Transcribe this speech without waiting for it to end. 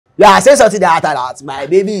You are saying something that my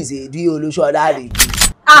baby is a do Olosho daddy.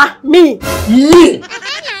 Ah, me.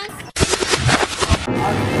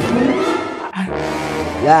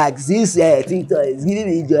 Like this TikTok is giving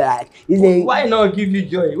me joy. Like, why not give you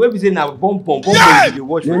joy? When we say now bump, you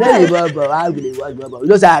watch. No, I will watch. You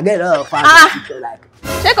know, I get a lot of fans on TikTok. Like,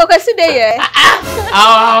 Check okay, see there, yeah.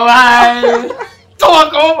 Come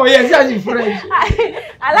on for here. See French.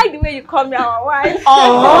 I like the way you call me our wife.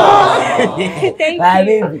 oh, Thank my you.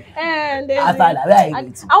 baby. And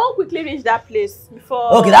I won't quickly reach that place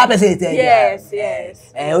before. Okay, that person is there.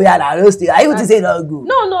 Yes. Oh yeah, now roasting. Are you to say not good?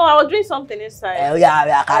 No, I was doing something inside. Oh yeah,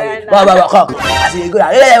 we are carrying. Come. I say you go.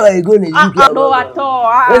 Where you go? No, at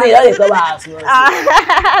all. When you come out. Come on,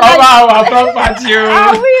 I'll talk about you.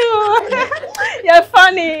 I will. You're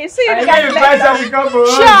funny. See you guys later.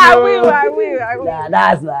 Sure, I will. Yeah,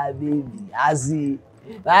 that's my baby. I see.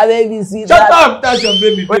 My baby, sweet. Shut up! That's your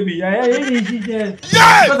baby. Yeah.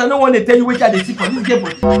 Because I don't want to tell you which they see for this game.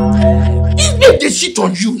 This game they shit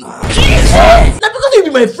on you now. Now because you be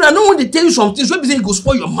my friend, I don't want to tell you some things. When you say it go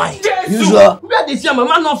spoil your mind. You sure? Where they see my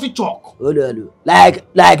man not fit talk. Hold on. Like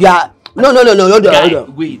yeah. No. Hold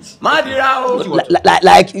on. Wait.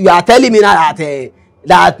 Like you are telling me now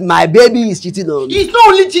that my baby is cheating on me. He's not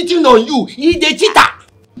only cheating on you. He's the cheater.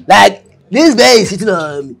 Like this baby is cheating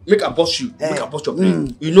on me. Make a boss you. Make a boss your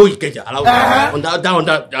brain. You know you get your allowed on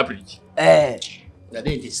that bridge. That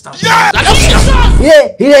they stand. Yeah,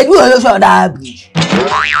 he dey do Olosho on that bridge.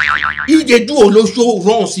 He dey do Olosho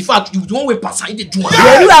runs. In fact, you don't way pass. He dey do. He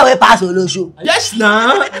dey do away pass Olosho. Yes,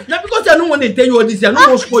 now because I don't want to tell you all this. I don't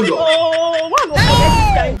want to spoil you. Oh, why not forget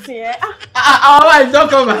this kind of thing? Alright, don't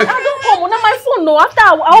come back. I don't come. Now my phone no. After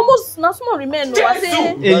I almost now small remain no. I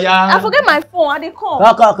say I forget my phone. I dey come.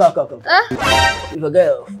 Come. You forget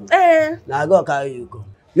your phone. Now go carry you come.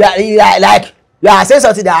 You are saying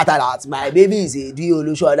something that my baby is a do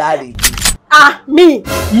Olosho daddy. Ah, me.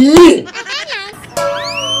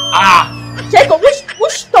 Check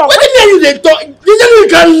which talk? What do you mean you dey talk? You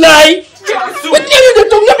can lie. What do you mean you dey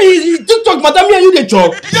talk? No be TikTok, madam. Me and you dey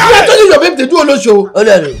talk. You are telling your baby to do Olosho. Oh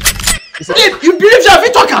no. You believe you have to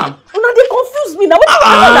talk am? No, they confuse me now. What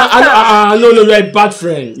No, you are a bad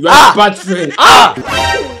friend. You are a bad friend.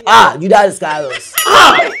 You just Carlos.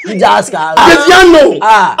 You just Carlos. Dezziano.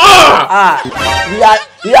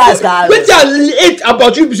 You just Carlos. What I hate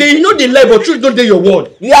about you say you know the lie, but truth don't dey your word.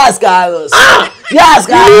 You just Carlos. You just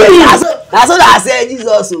Carlos. That's what I said. Jesus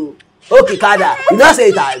also. Okay, Kada. You don't say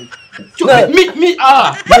it time. Me.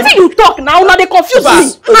 What do you talk now? Now they confuse me.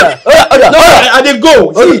 Hold on. I dey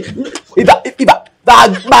go. Hold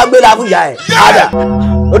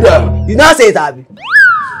on. You don't say it time.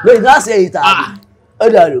 No, you don't say it time.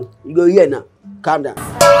 Hold on. You go here now. Calm down.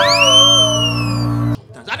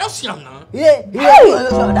 I don't see him now. Yeah.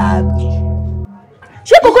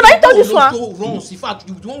 She could I tell this one? Wrong. In fact,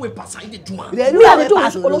 you don't way pass. I dey do am. We are the two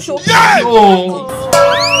Olosho.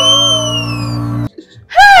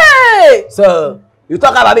 Hey! So you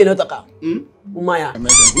talk about me, no talk about. Umaya.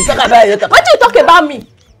 You talk about you talk. What do you talk about me?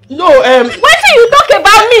 No, what do you talk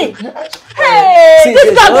about me? Hey,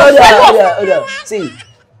 this guy go hold on. See,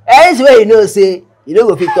 anyway you know say you don't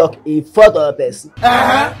go fit talk in front of a person.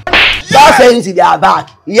 Don't say anything they are back.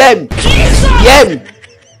 Hear me.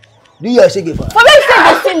 Do your shaking for. For me, you say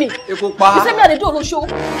they see me. You say me I dey do Olosho.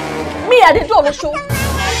 Me I dey do Olosho.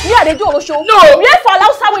 No, where for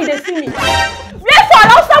outside when they see me.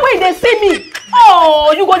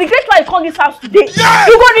 Oh, you go regret why you come this house today.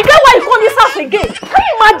 You go regret why you come this house again. Can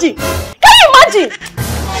you imagine?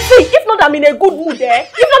 See, if not I'm in a good mood I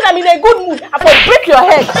will break your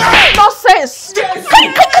head. Nonsense. Can you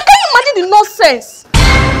imagine the nonsense?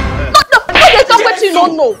 No, they talk what you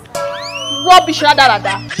don't know. Rubbish,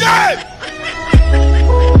 rada.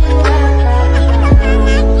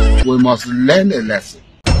 We must learn a lesson.